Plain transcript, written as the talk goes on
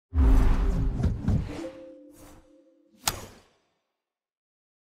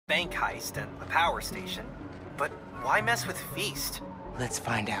bank heist and the power station. But why mess with F.E.A.S.T? Let's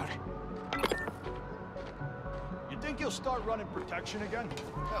find out. You think he'll start running protection again?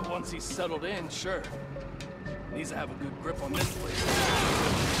 Yeah, once he's settled in, sure. Needs to have a good grip on this place.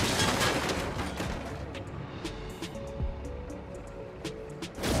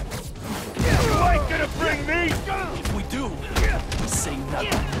 You ain't gonna bring me! If we do, say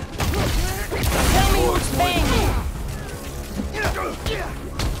nothing. Tell me who's paying you!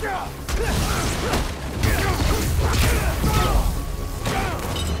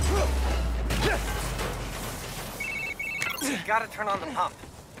 You gotta turn on the pump.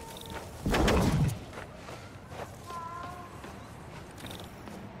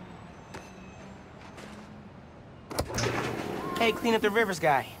 Hey, clean up the rivers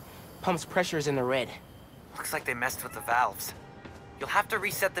guy. Pump's pressure is in the red. Looks like they messed with the valves. You'll have to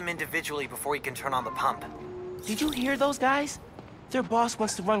reset them individually before you can turn on the pump. Did you hear those guys? Their boss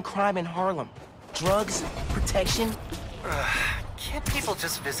wants to run crime in Harlem. Drugs, protection. Can't people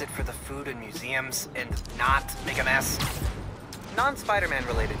just visit for the food and museums and not make a mess? Non-Spider-Man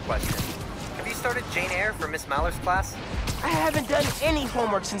related question. Have you started Jane Eyre for Miss Mallory's class? I haven't done any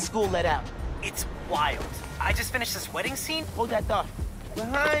homework since school let out. It's wild. I just finished this wedding scene. Hold that thought.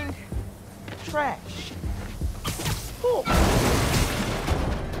 Behind trash. Oh.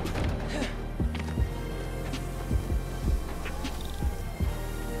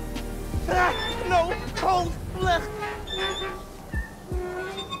 No, cold. Blech.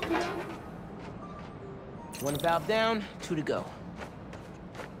 One valve down, 2 to go.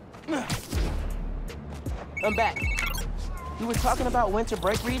 I'm back. You were talking about winter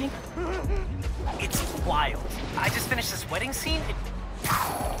break reading? It's wild. I just finished this wedding scene.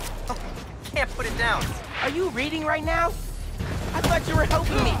 Can't put it down. Are you reading right now? I thought you were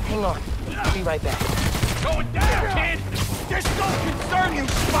helping me. Hang on. I'll be right back. Going down, kid! This don't concern you,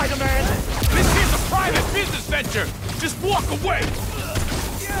 Spider-Man! This is a private business venture! Just walk away!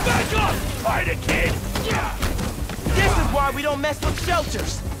 Back up! Spider Kid! This is why we don't mess with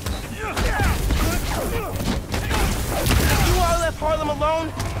shelters. If you all left Harlem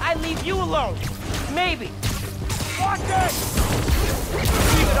alone, I'd leave you alone. Maybe. Watch it! We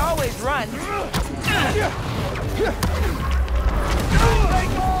could always run.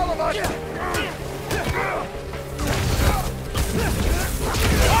 Take all of us!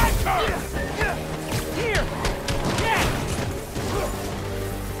 Here!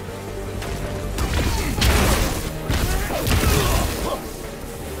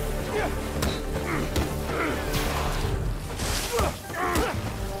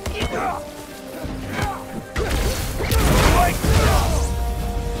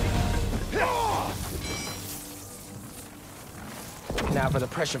 Now for the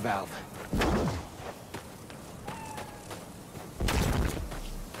pressure valve.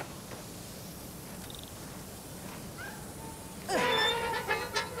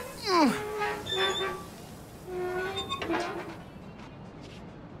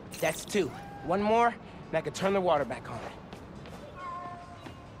 That's 2. One more, and I can turn the water back on.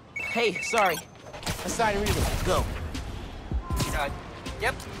 Hey, sorry. Aside reading. Go.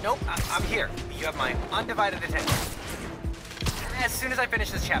 Yep, nope, I'm here. You have my undivided attention. As soon as I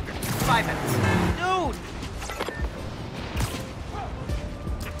finish this chapter. 5 minutes. Dude!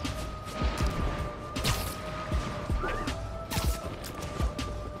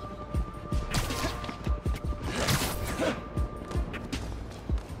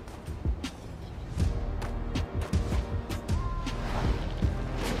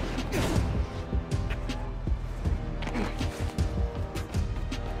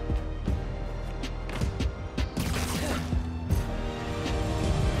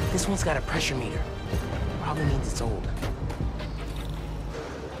 This one's got a pressure meter. Probably means it's old.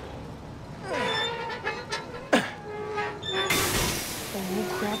 Oh,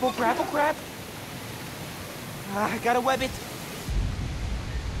 crap, oh, crap, oh, crap. I gotta web it.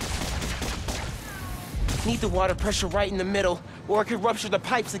 Need the water pressure right in the middle, or it could rupture the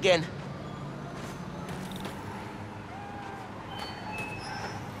pipes again.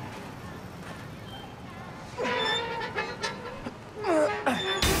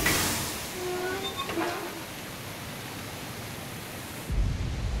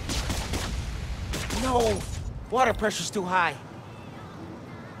 No! Water pressure's too high.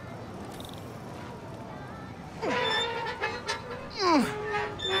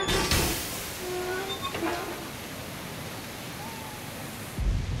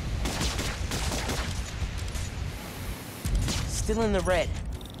 Still in the red.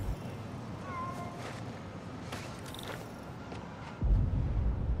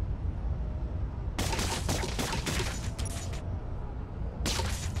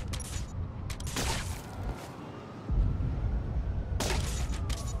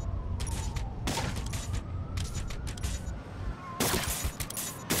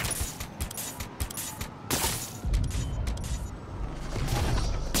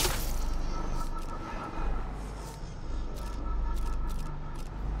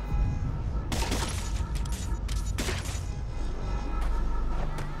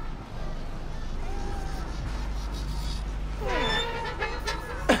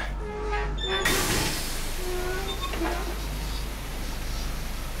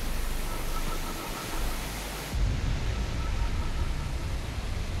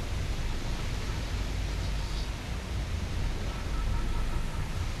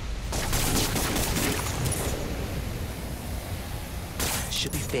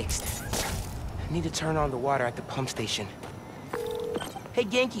 should be fixed. I need to turn on the water at the pump station. Hey,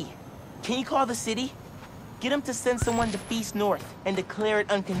 Genki, can you call the city? Get them to send someone to F.E.A.S.T North and declare it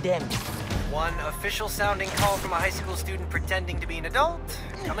uncondemned. One official sounding call from a high school student pretending to be an adult,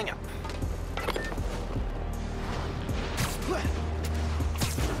 coming up.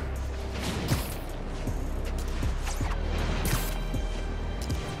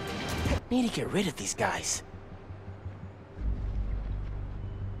 Need to get rid of these guys.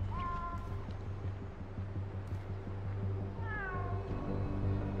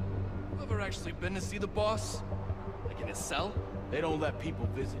 Ever actually been to see the boss? Like in his cell? They don't let people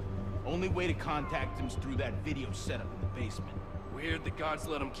visit. Only way to contact him's through that video setup in the basement. Weird the guards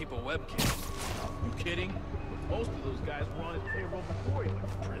let him keep a webcam. You kidding? Most of those guys were on his payroll before he went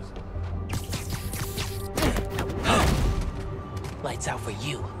to prison. Lights out for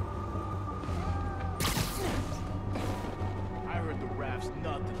you. I heard the raft's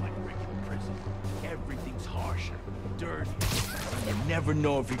nothing like regular prison. Everything's harsher, dirtier. You never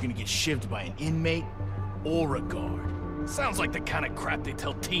know if you're gonna get shivved by an inmate or a guard. Sounds like the kind of crap they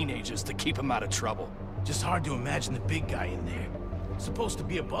tell teenagers to keep them out of trouble. Just hard to imagine the big guy in there. Supposed to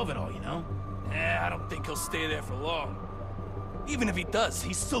be above it all, you know? I don't think he'll stay there for long. Even if he does,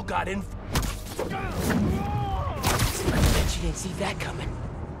 he's still got info. I bet you didn't see that coming.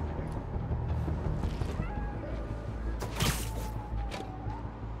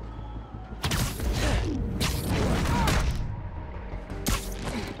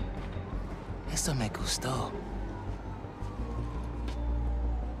 Eso me gustó.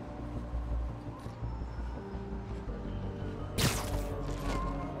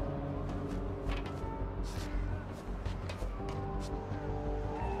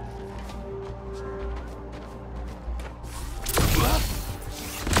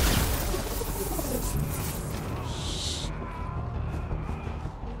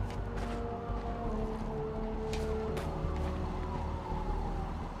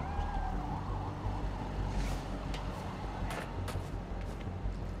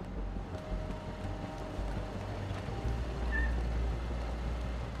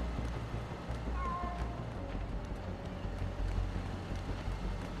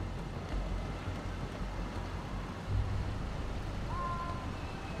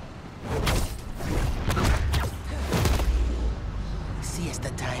 Siesta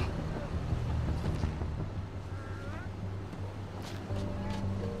time.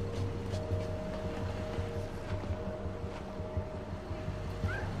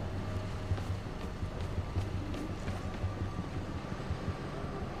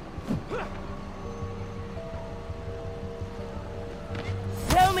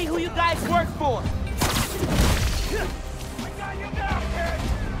 Tell me who you guys work for.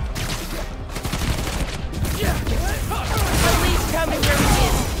 At least tell me where he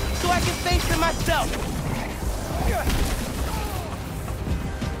is, so I can face him myself.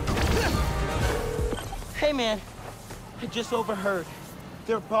 Hey man, I just overheard.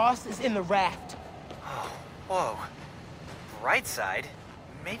 Their boss is in the raft. Oh, whoa. Right side?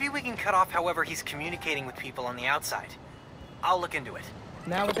 Maybe we can cut off however he's communicating with people on the outside. I'll look into it.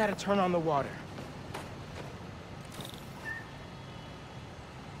 Now we gotta turn on the water.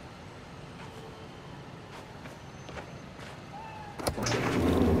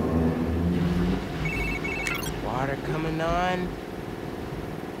 Water coming on.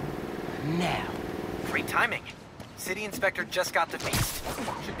 Now. Great timing. City Inspector just got to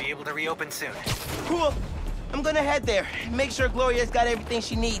F.E.A.S.T. Should be able to reopen soon. Cool. I'm gonna head there. Make sure Gloria's got everything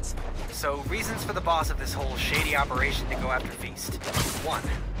she needs. So, reasons for the boss of this whole shady operation to go after F.E.A.S.T. 1.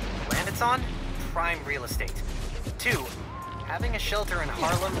 Land it's on? Prime real estate. 2. Having a shelter in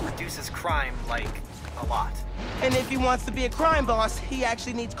Harlem reduces crime, like, a lot. And if he wants to be a crime boss, he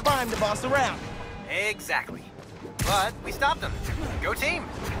actually needs crime to boss around. Exactly. But we stopped him. Go team!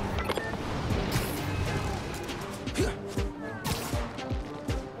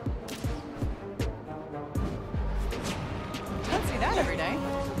 Don't see that every day.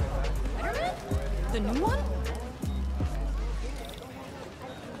 Spider-Man? The new one?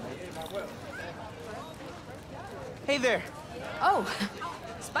 Hey there. Oh,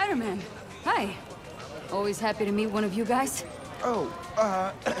 Spider-Man. Hi. Always happy to meet one of you guys. Oh,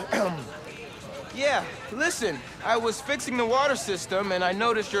 yeah, listen, I was fixing the water system and I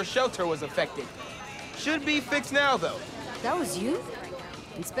noticed your shelter was affected. Should be fixed now, though. That was you?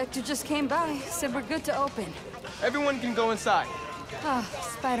 Inspector just came by, said we're good to open. Everyone can go inside. Ah,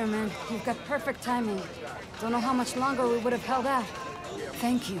 Spider-Man, you've got perfect timing. Don't know how much longer we would have held out.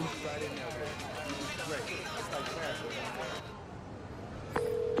 Thank you.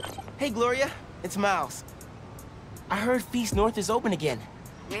 Hey, Gloria, it's Miles. I heard F.E.A.S.T North is open again.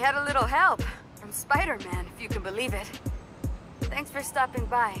 We had a little help from Spider-Man, if you can believe it. Thanks for stopping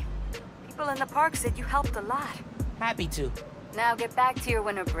by. People in the park said you helped a lot. Happy to. Now get back to your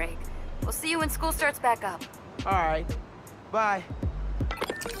winter break. We'll see you when school starts back up. All right. Bye.